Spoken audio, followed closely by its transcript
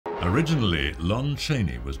Originally, Lon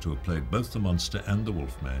Chaney was to have played both the monster and the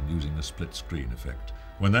Wolfman using a split-screen effect.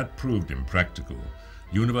 When that proved impractical,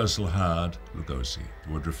 Universal hired Lugosi,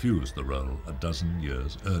 who had refused the role a dozen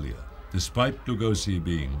years earlier. Despite Lugosi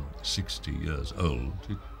being 60 years old,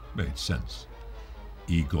 it made sense.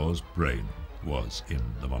 Igor's brain was in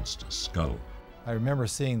the monster's skull. I remember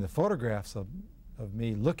seeing the photographs of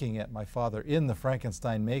me looking at my father in the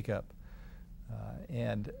Frankenstein makeup,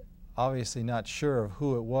 and obviously not sure of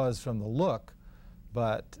who it was from the look,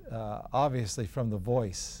 but obviously from the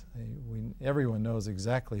voice. Everyone knows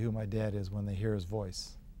exactly who my dad is when they hear his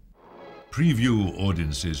voice. Preview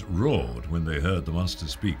audiences roared when they heard the monster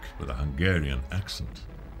speak with a Hungarian accent.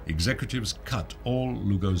 Executives cut all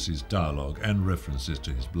Lugosi's dialogue and references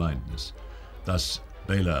to his blindness. Thus,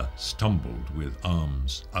 Bela stumbled with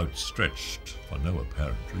arms outstretched for no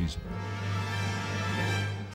apparent reason.